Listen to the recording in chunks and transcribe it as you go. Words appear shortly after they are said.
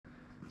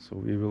So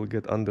we will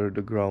get under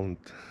the ground,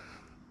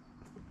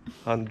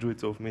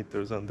 hundreds of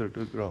meters under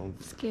the ground.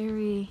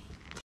 Scary.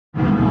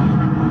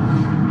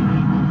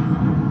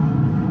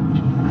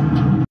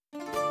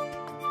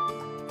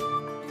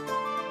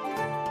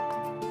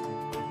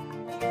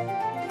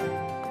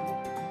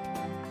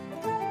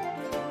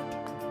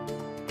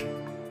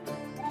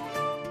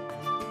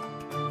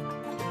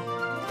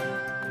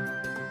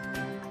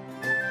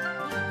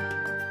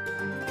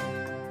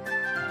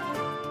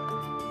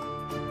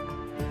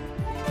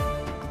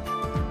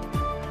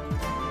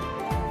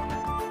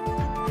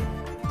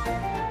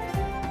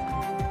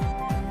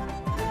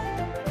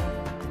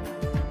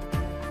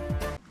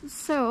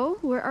 So,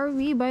 where are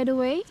we, by the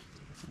way?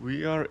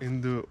 We are in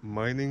the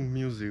mining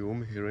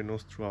museum here in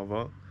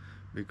Ostrava,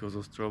 because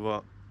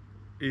Ostrava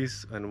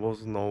is and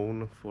was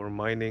known for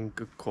mining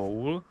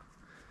coal.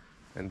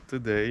 And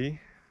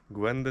today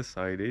Gwen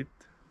decided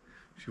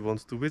she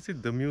wants to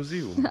visit the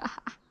museum.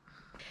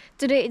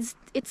 Today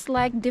it's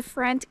like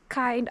different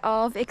kind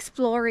of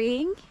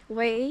exploring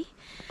way.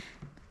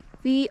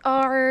 We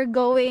are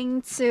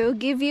going to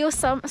give you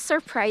some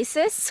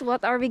surprises.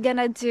 What are we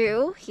gonna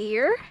do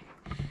here?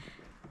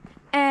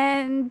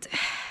 And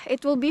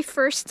it will be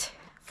first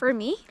for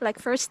me, like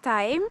first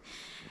time.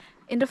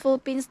 In the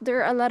Philippines,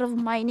 there are a lot of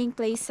mining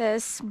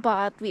places,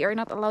 but we are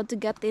not allowed to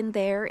get in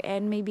there,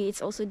 and maybe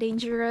it's also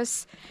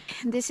dangerous.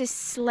 This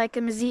is like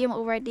a museum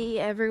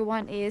already.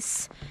 Everyone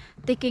is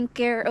taking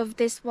care of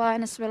this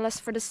one as well as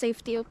for the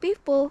safety of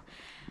people.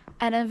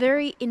 And I'm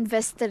very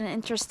invested and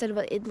interested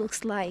what it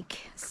looks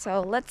like. So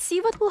let's see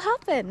what will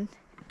happen.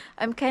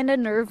 I'm kind of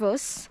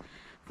nervous.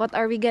 What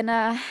are we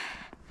gonna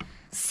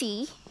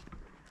see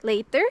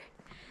later?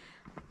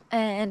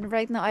 And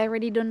right now I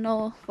already don't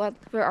know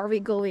where are we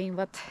going,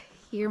 but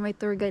here my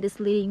tour guide is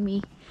leading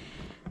me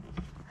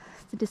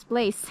to this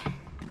place.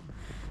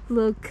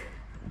 Look,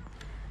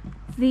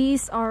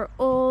 these are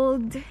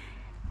old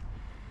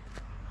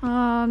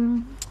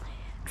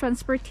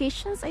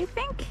transportations, I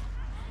think,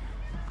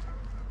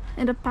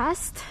 in the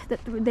past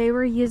that they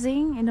were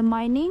using in the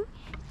mining,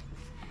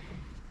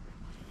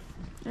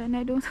 and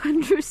I don't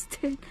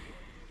understand.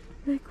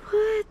 Like,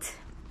 what?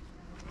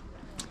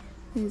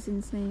 It's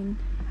insane.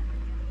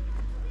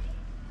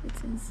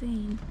 It's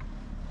insane.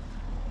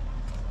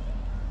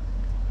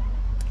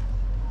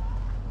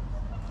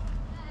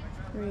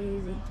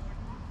 Crazy.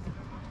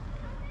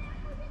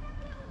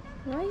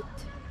 Right?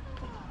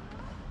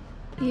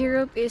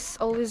 Europe is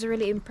always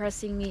really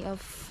impressing me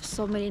of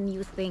so many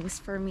new things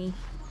for me.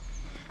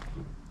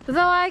 Though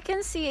I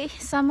can see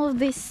some of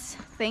these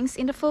things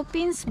in the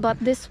Philippines, but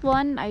this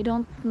one I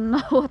don't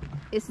know what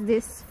is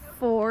this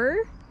for.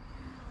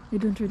 I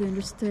don't really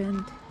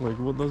understand. Like,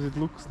 what does it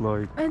look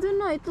like? I don't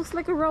know, it looks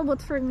like a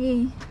robot for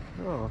me.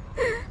 Oh.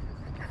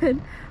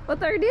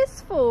 What are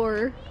these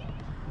for?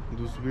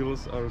 Those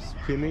wheels are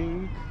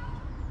spinning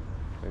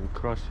and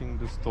crushing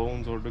the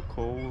stones or the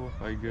coal,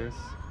 I guess.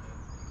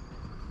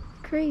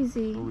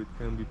 Crazy. So it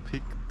can be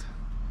picked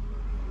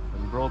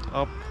and brought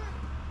up.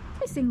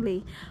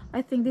 Surprisingly,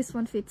 I think this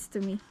one fits to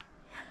me.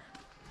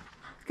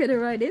 Can I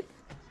ride it?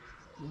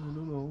 I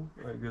don't know.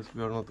 I guess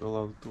we are not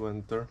allowed to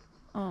enter.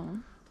 Oh.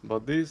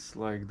 But this,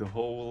 like the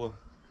whole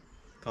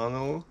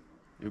tunnel,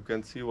 you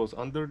can see was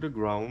under the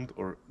ground,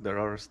 or there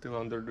are still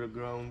under the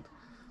ground.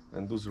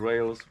 And those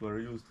rails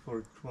were used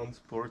for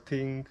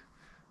transporting.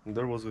 And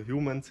there was a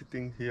human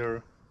sitting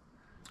here.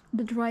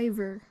 The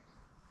driver.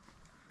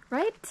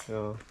 Right?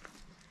 Yeah.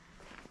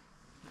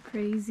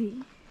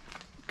 Crazy.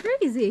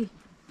 Crazy.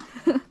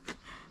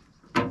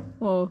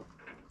 Whoa.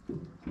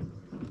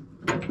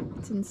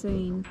 It's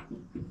insane.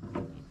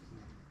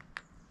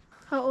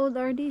 How old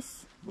are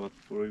these? But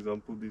for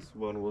example, this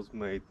one was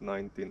made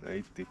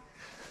 1980.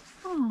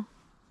 Oh.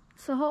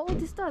 So how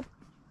old is that?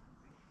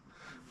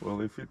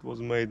 Well, if it was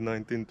made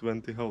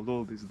 1920, how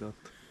old is that?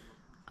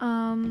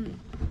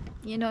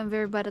 You know, I'm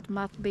very bad at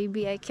math,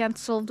 baby. I can't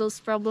solve those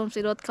problems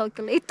without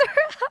calculator.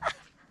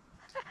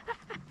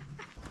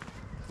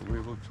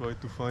 We will try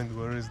to find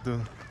where is the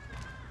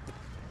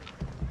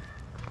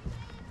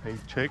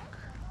paycheck.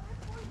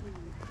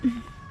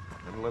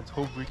 And let's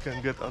hope we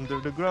can get under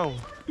the ground.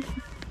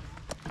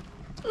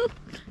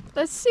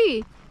 Let's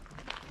see.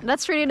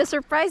 That's really the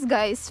surprise,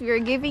 guys. We're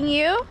giving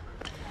you,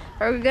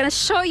 or we're gonna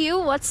show you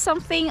what's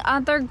something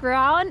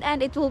underground,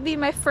 and it will be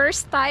my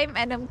first time,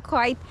 and I'm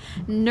quite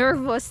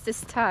nervous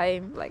this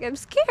time. Like, I'm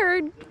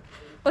scared.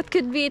 What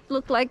could be it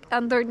look like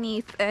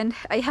underneath, and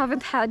I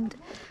haven't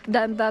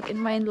done that in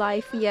my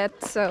life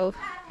yet, so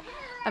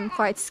I'm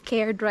quite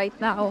scared right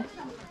now.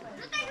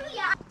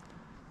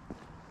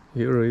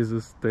 Here is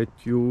a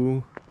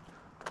statue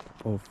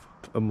of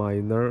a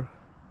miner,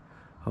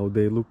 how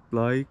they look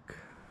like.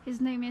 His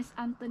name is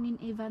Antonin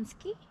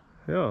Ivansky.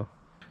 Yeah,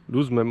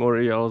 those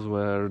memorials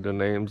where the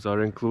names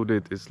are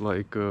included is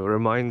like a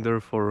reminder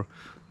for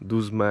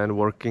those men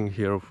working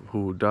here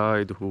who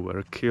died, who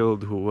were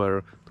killed, who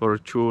were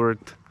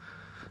tortured.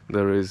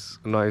 There is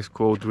a nice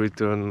quote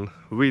written,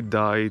 "We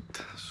died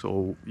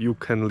so you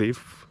can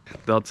live."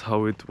 That's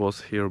how it was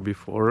here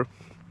before.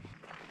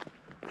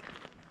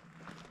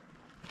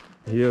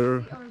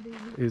 Here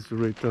is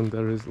written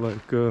there is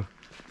like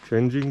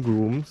changing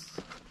rooms.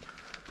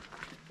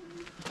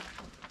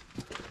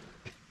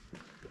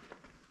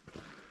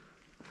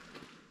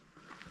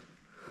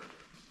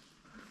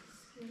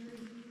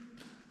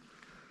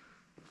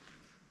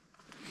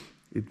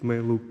 It may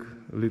look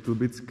a little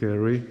bit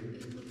scary.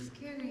 It looks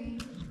scary.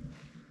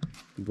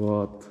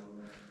 But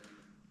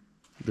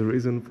the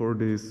reason for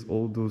this,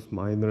 all those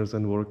miners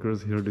and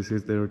workers here, this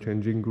is their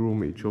changing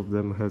room. Each of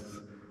them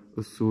has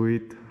a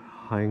suit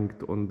hanged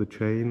on the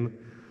chain.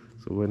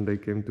 So when they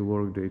came to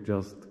work, they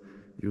just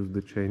used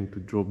the chain to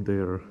drop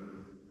their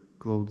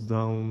clothes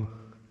down.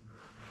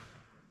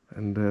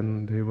 And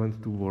then they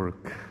went to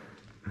work.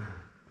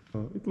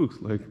 It looks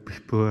like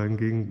people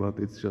hanging, but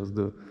it's just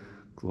the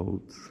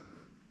clothes.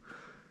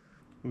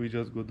 We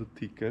just got a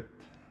ticket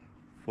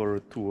for a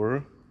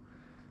tour.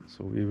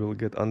 So we will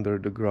get under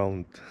the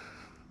ground.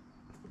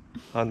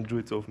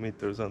 Hundreds of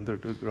meters under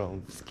the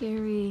ground.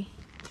 Scary.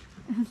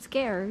 I'm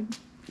scared.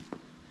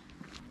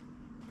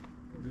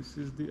 This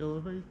is the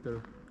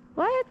elevator.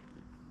 What?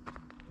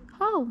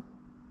 How?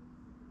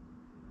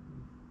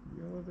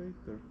 The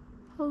elevator.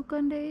 How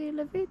can the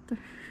elevator?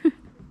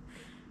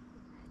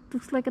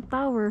 Looks like a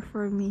tower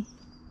for me.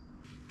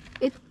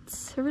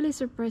 It's really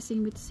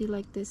surprising me to see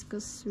like this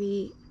because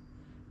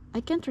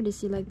I can't really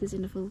see like this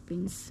in the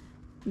Philippines.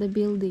 The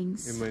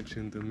buildings.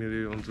 Imagine the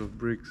millions of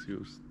bricks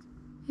used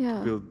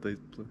Yeah.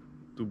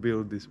 to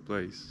build this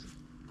place.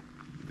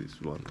 This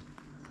one.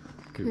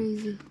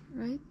 Crazy,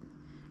 right?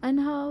 And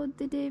how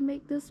did they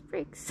make those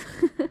bricks?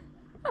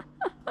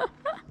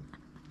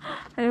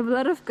 I have a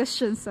lot of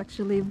questions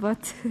actually,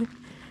 but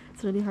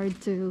it's really hard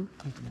to...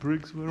 The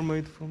bricks were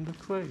made from the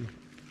clay.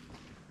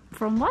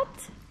 From what?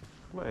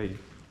 Clay.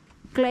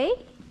 Clay?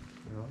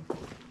 Yeah.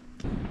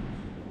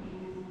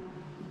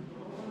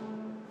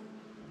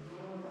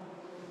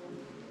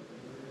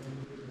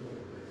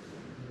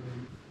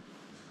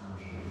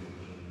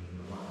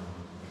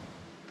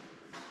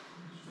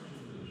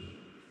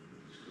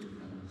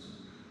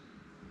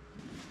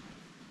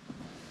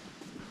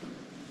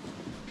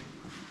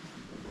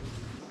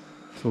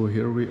 So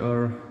here we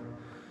are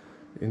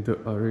in the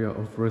area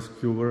of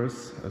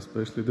rescuers,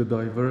 especially the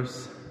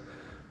divers.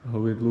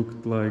 How it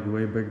looked like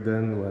way back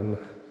then when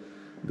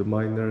the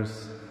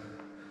miners,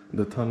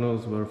 the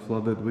tunnels were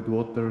flooded with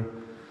water.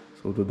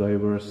 So the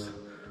divers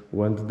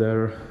went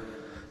there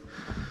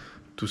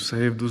to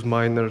save those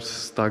miners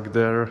stuck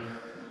there.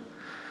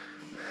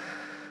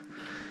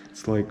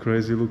 It's like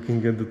crazy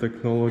looking at the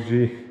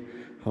technology,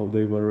 how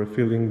they were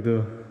refilling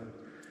the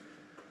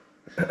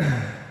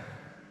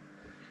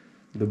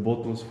the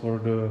bottles for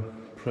the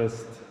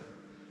pressed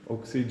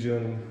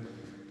oxygen.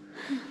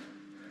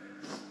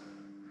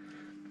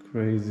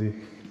 Crazy.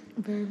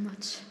 Very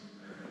much.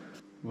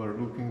 Were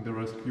looking the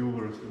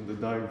rescuers and the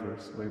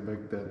divers way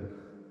back then.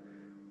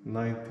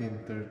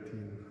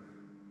 1913.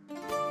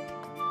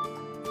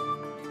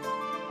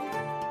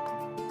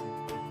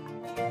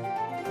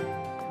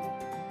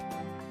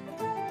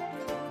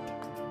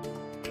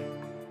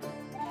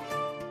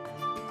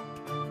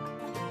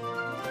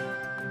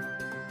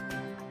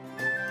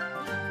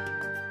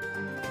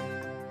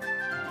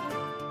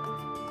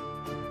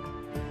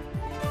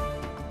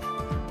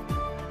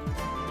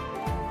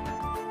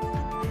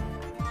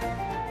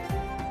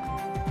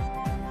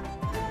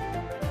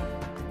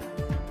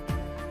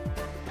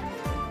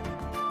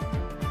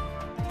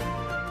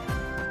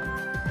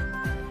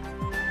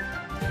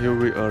 Here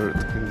we are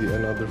in the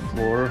another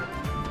floor.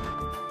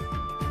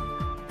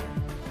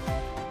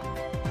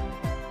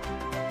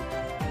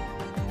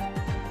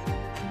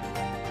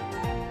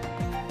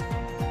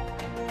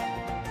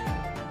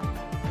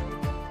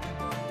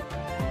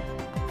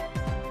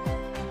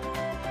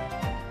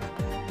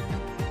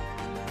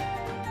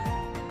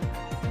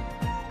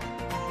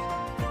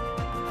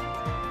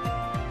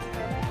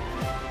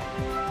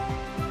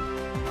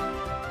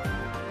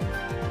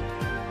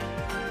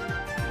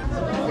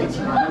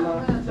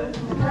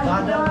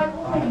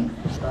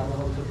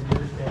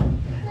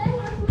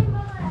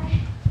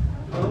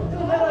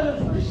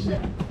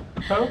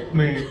 Help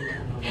me!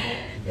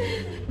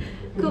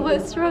 Kuba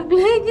is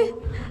struggling.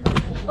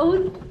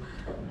 Oh,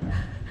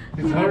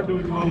 It's hard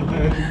with one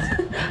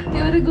hand.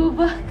 you wanna go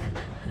back?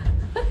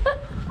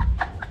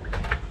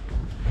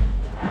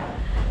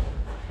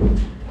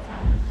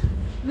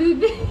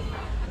 Baby.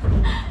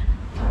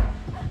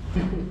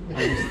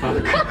 I'm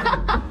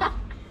stuck.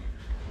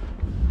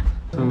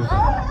 So,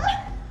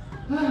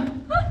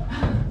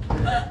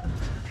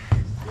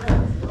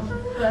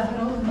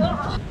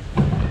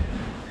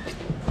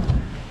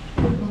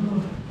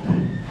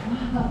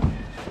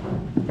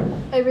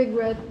 I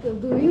regret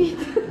doing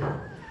it.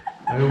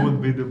 I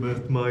would be the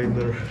best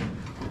miner.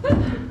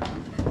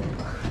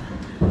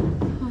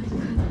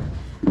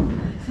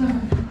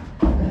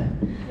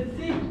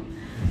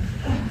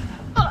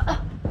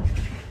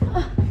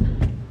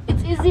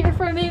 It's easier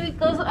for me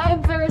because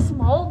I'm very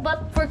small,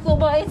 but for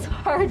Kuba it's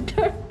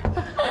harder.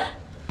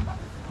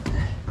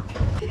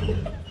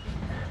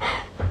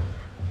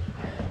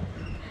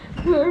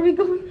 Where are we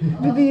going?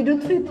 Baby, you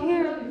don't fit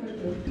here.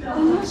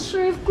 I'm not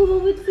sure if Kuba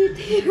would fit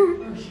here.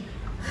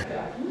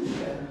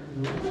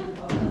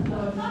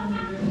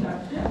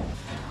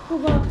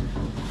 Kuba,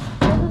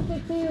 doesn't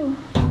fit to you.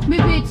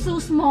 Maybe it's so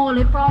small,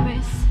 I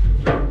promise.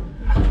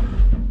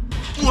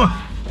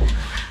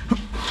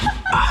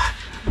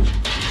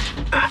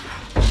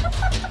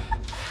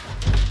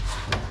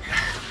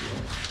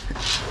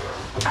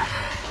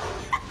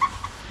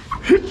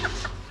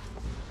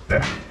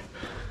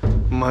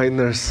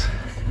 Miners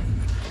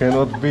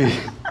cannot be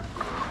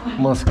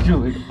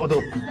masculine.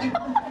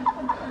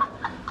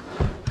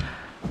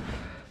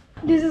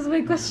 This is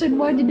my question,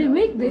 why did they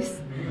make this?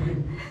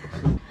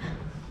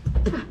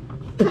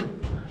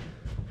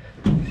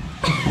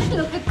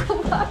 Look at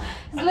Kuba,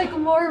 it's like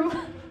warm.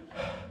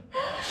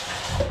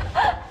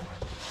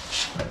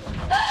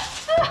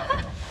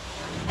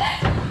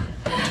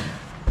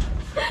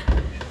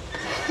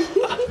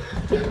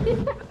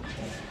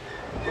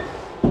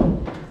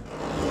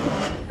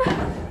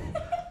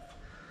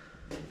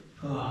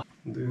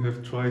 Do you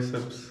have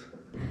triceps?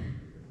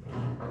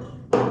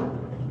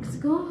 Let's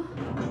go.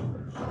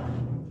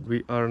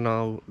 We are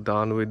now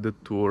done with the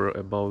tour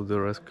about the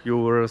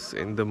rescuers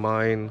in the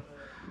mine,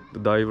 the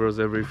divers,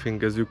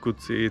 everything. As you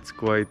could see, it's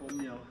quite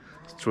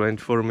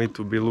strange for me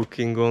to be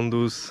looking on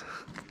those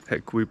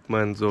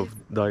equipments of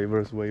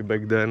divers way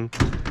back then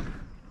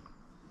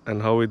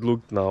and how it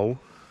looked now.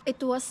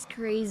 It was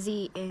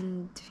crazy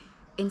and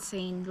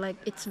insane. Like,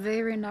 it's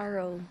very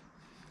narrow.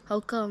 How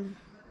come?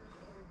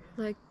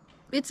 Like,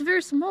 it's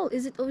very small.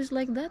 Is it always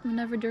like that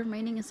whenever they're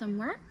mining in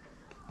somewhere?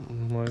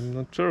 I'm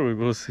not sure. We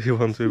will see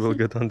once we will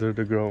get under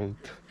the ground.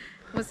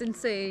 It was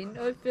insane.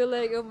 I feel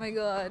like, oh my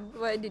god,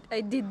 why did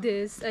I did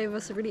this? I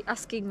was really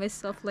asking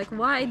myself, like,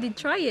 why I did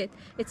try it.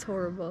 It's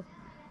horrible.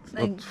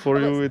 But for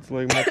you, it's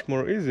like much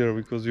more easier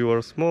because you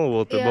are small.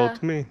 What Yeah.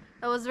 about me?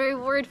 I was very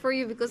worried for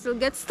you because you'll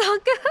get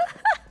stuck.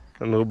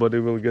 And nobody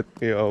will get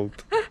me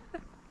out.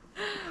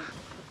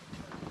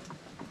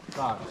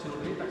 Tak,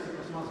 přilili, tak se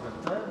prosím vás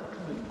vemte.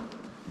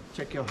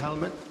 Check your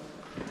helmet.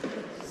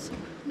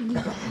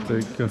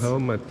 Take your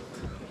helmet.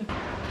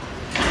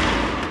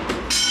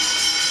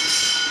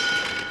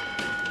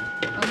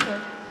 Okay.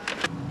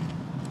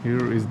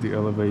 Here is the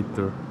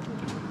elevator.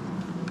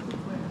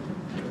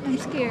 I'm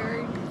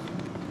scared.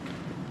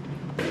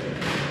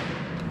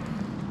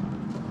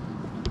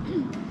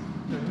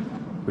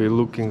 We're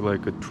looking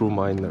like a true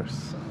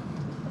miners.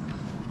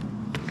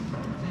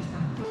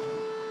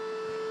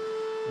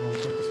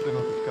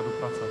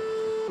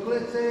 Do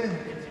klece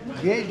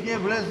běžně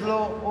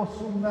vlezlo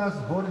 18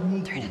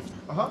 horníků.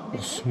 Aha.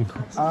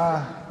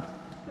 A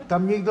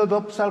tam někdo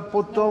dopsal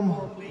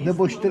potom,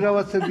 nebo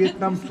 24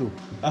 Vietnamců.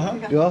 Aha.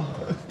 Jo,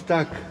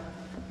 tak.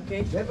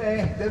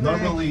 Jdeme.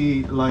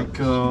 Normally,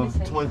 like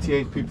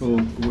 28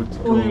 people would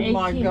go. Oh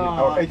my god.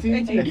 Or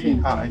 18?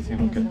 18. Ah,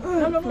 18, okay.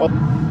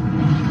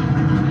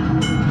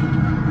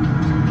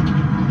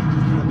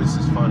 This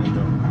is funny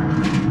though.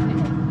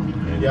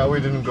 Yeah, we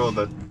didn't go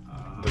that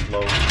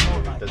low.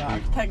 That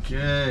deep. Thank you.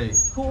 Jej.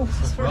 Cool.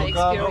 This is for the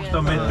experience.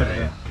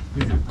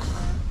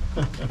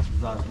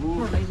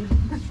 Poor lady.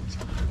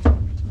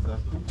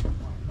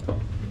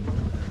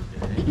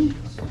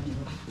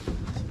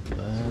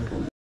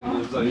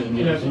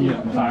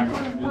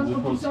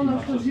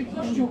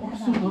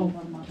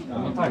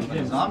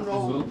 Za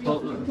mnou.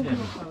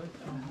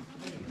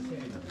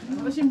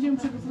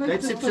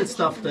 Teď si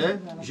představte,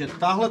 že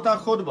tahle ta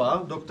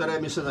chodba, do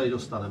které my se tady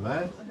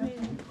dostaneme,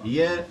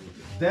 je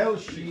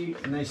delší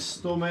než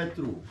 100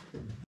 metrů.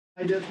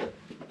 Najdete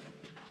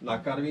na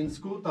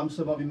Karvinsku, tam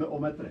se bavíme o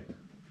metrech.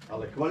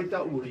 Ale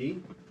kvalita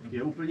uhlí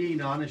je úplně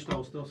jiná než ta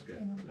ostravské.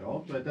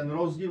 Jo? To je ten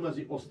rozdíl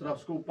mezi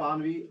ostravskou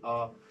pánví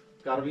a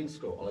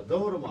karvinskou. Ale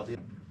dohromady,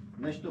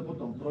 než to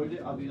potom projde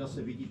a vy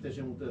zase vidíte,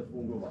 že mu to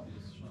fungovat.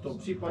 V tom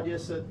případě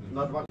se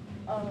na dva...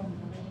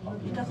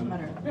 It doesn't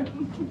matter.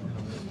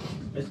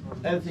 It's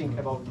everything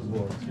about the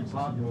world. It's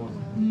hard work.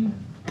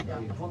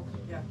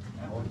 Yeah.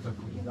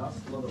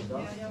 Dust, lot of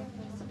dust.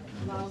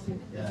 Lousy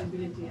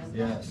visibility and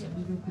Yes.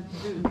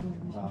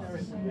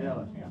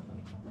 Skvěle.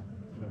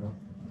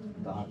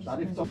 Tak,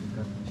 tady v tom...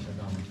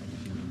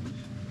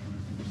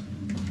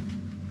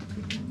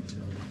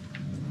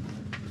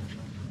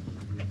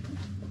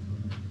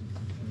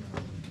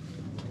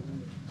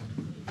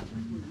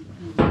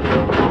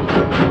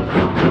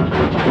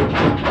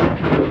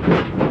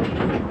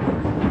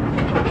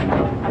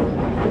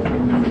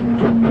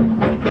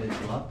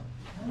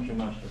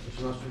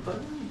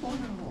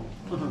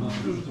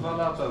 Już 2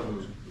 lata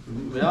już.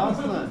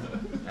 Jasne,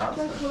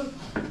 jasne.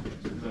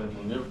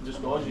 Nie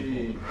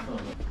szkodzi.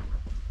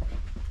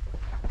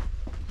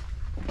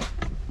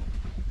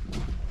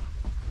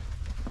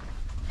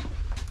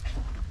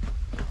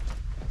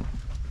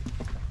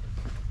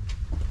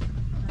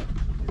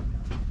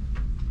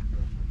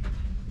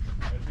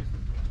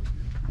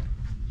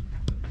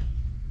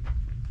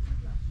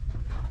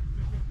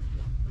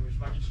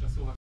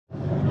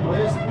 To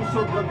je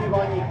způsob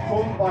dobývání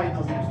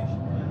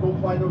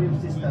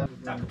kombajnovým systémem.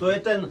 Tak to je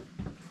ten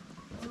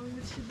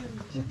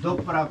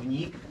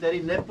dopravník,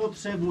 který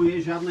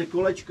nepotřebuje žádné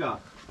kolečka.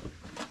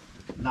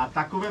 na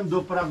takovém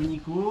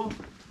dopravníku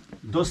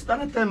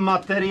dostanete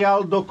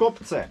materiál do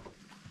kopce.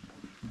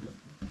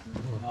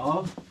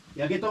 No,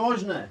 jak je to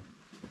možné?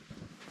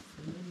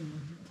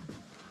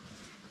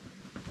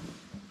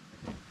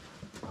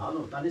 Ano,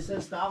 tady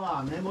se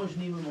stává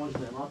nemožným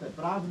možné. Máte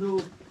pravdu,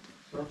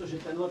 protože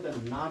tenhle ten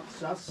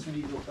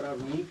nadčasný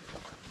dopravník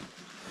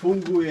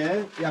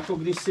funguje, jako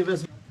když si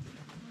vezme.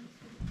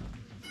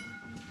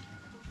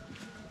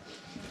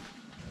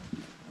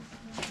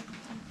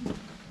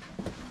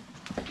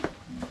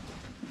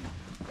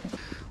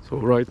 So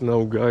right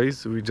now,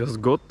 guys, we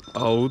just got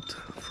out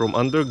from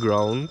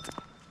underground.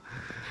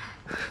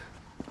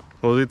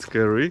 Was it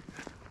scary?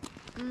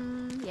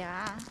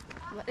 Yeah,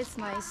 but it's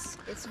nice.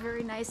 It's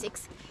very nice.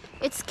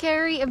 It's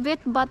scary a bit,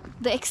 but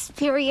the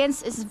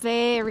experience is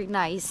very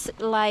nice.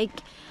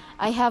 Like,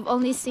 I have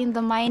only seen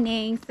the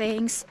mining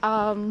things,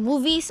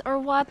 movies or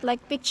what,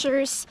 like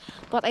pictures,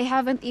 but I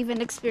haven't even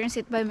experienced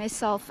it by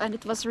myself, and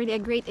it was really a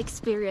great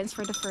experience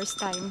for the first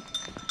time.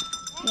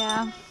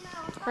 Yeah,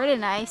 really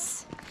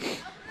nice.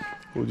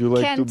 Would you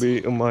like to Can't.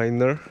 be a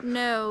miner?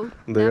 No,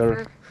 They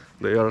never.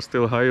 they are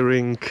still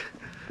hiring,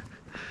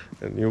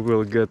 and you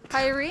will get.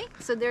 Hiring?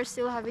 So they're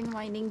still having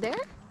mining there?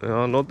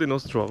 Not in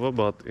Ostrava,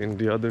 but in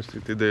the other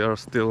city they are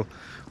still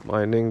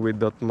mining with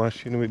that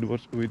machine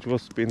which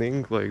was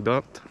spinning like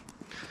that.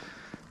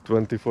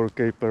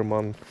 24k per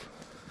month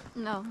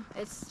No,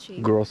 it's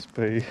cheap. gross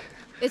pay.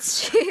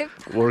 It's cheap.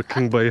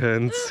 Working by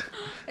hands,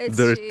 It's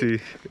dirty.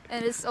 cheap.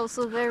 And it's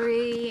also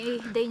very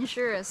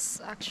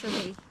dangerous,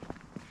 actually.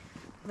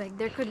 Like,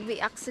 there could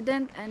be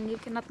accident and you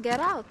cannot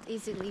get out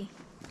easily.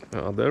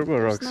 There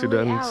were There's no way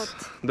accidents.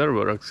 out. There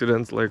were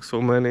accidents, like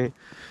so many.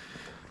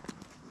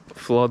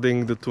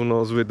 Flooding the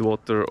tunnels with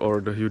water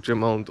or the huge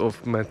amount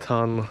of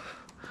methane.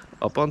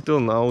 Up until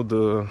now,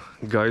 the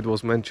guide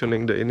was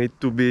mentioning they need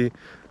to be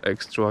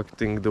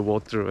extracting the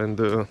water and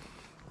the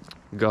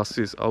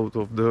gases out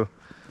of the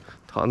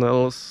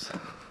tunnels.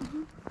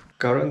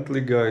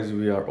 Currently, guys,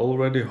 we are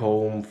already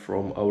home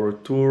from our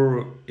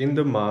tour in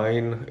the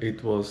mine.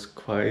 It was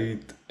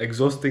quite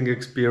exhausting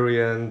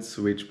experience,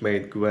 which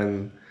made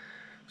Gwen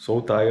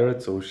so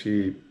tired, so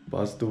she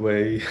passed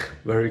away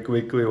very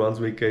quickly once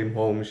we came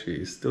home. She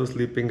is still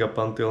sleeping up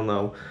until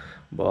now.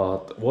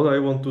 But what I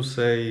want to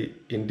say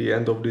in the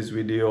end of this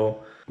video,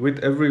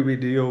 with every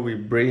video we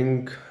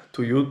bring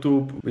to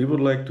YouTube, we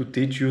would like to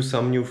teach you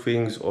some new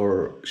things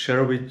or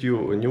share with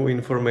you new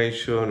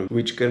information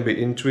which can be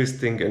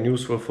interesting and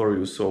useful for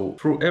you. So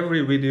through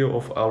every video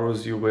of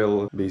ours you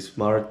will be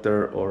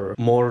smarter or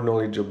more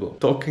knowledgeable.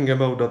 Talking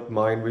about that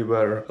mine we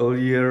were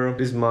earlier,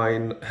 this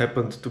mine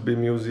happened to be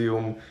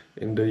museum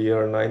in the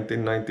year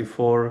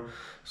 1994,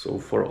 so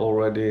for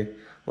already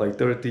like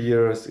 30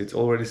 years it's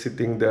already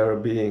sitting there,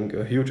 being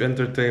a huge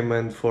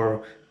entertainment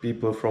for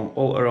people from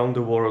all around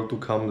the world to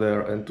come there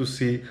and to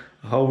see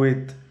how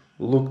it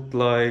looked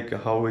like,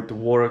 how it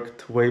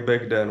worked way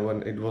back then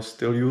when it was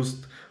still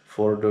used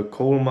for the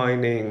coal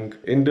mining.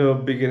 In the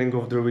beginning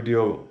of the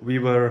video we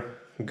were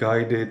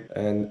guided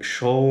and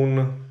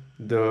shown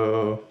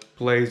the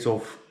place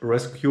of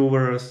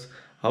rescuers,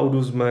 how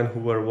those men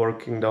who were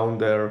working down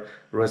there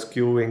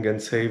rescuing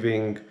and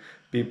saving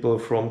people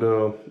from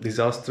the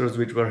disasters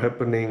which were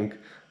happening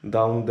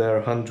down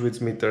there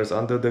hundreds meters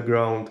under the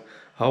ground,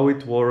 how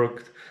it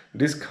worked.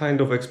 This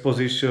kind of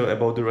exposition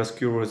about the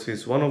rescuers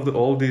is one of the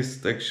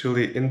oldest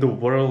actually in the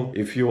world.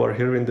 If you are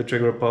here in the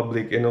Czech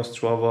Republic, in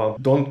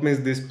Ostrava, don't miss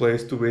this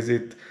place to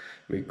visit,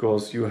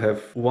 because you have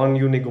one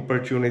unique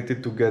opportunity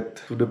to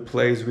get to the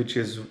place which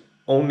is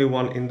only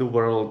one in the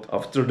world.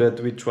 After that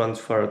we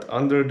transferred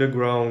under the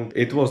ground.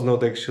 It was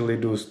not actually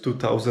those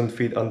 2000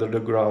 feet under the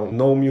ground.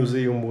 No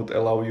museum would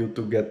allow you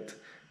to get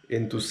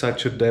into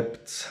such a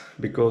depth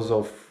because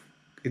of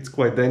it's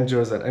quite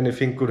dangerous and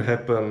anything could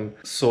happen.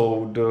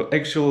 So the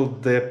actual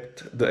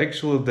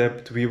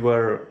depth we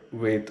were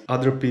with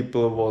other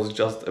people was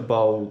just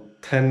about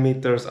 10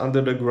 meters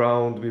under the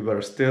ground. We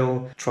were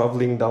still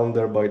traveling down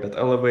there by that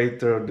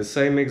elevator, the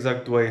same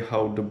exact way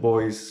how the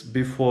boys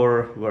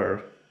before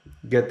were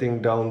getting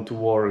down to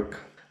work.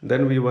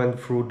 Then we went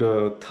through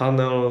the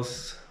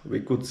tunnels. We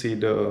could see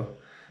the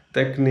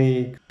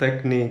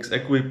techniques,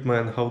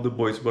 equipment, how the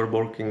boys were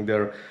working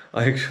there.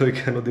 I actually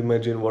cannot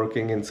imagine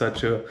working in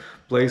such a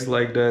place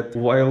like that.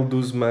 While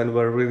those men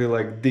were really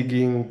like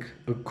digging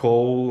a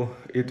coal,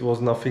 it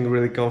was nothing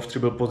really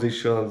comfortable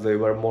positions. They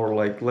were more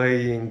like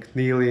laying,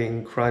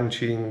 kneeling,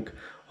 crunching,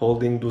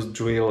 holding those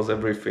drills,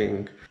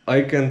 everything.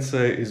 I can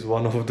say is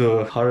one of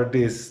the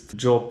hardest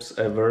jobs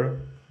ever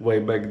way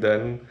back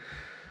then.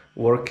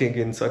 Working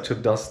in such a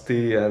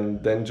dusty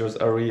and dangerous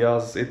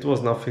areas, it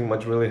was nothing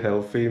much really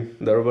healthy.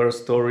 There were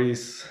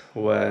stories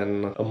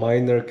when a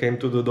miner came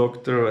to the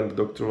doctor and the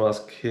doctor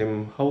asked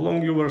him how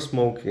long you were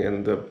smoking,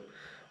 and the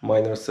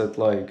miner said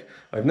like,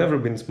 I've never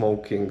been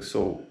smoking,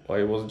 so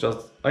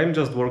I'm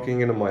just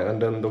working in a mine.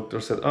 And then the doctor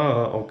said,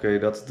 okay,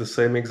 that's the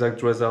same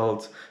exact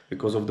result,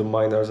 because of the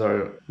miners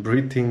are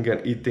breathing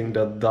and eating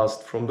that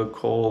dust from the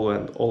coal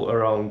and all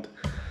around.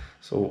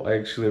 So I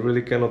actually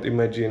really cannot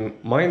imagine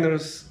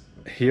miners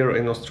here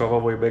in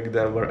Ostrava way back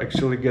then were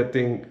actually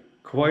getting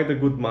quite a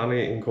good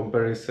money in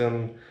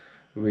comparison,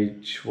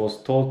 which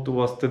was told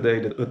to us today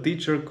that a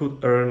teacher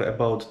could earn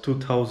about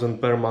 2,000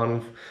 per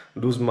month.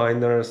 Those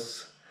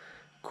miners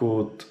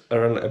could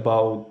earn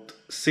about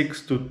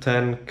 6 to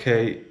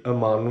 10k a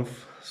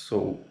month,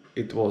 so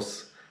it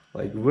was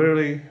like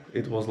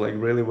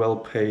really well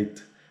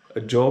paid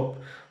a job.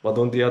 But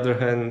on the other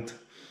hand,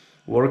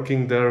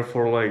 working there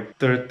for like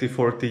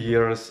 30-40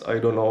 years, I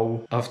don't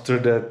know, after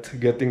that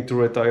getting to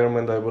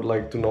retirement, I would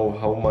like to know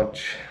how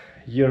much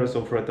years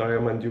of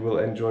retirement you will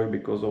enjoy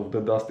because of the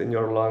dust in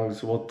your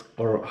lungs, what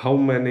or how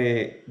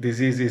many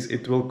diseases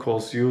it will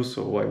cause you.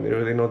 So I'm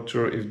really not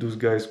sure if those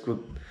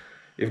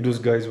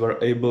guys were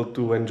able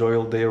to enjoy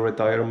all their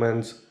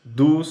retirements,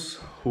 those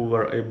who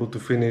were able to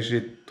finish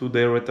it to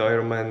their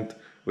retirement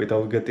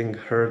without getting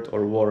hurt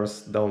or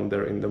worse down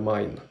there in the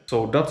mine.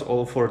 So that's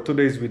all for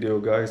today's video,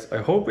 guys. I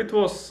hope it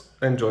was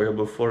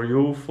enjoyable for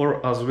you.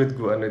 For us with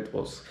Gwen, it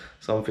was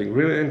something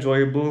really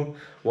enjoyable.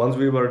 Once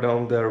we were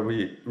down there,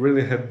 we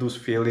really had those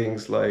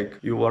feelings like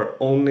you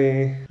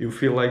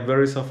feel like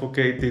very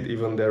suffocated,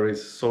 even there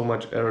is so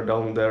much air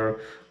down there.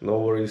 No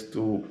worries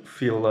to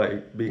feel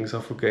like being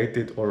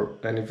suffocated or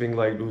anything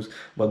like those,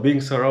 but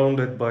being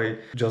surrounded by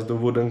just the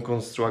wooden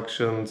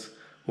constructions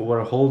who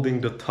are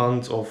holding the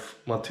tons of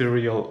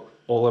material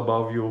all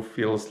above you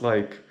feels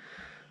like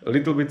a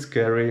little bit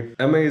scary.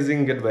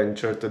 Amazing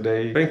adventure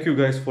today. Thank you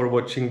guys for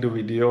watching the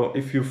video.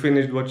 If you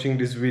finished watching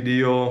this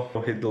video,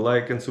 hit the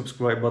like and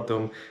subscribe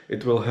button.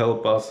 It will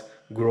help us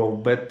grow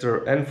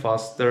better and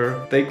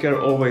faster. Take care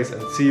always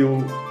and see you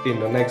in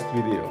the next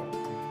video.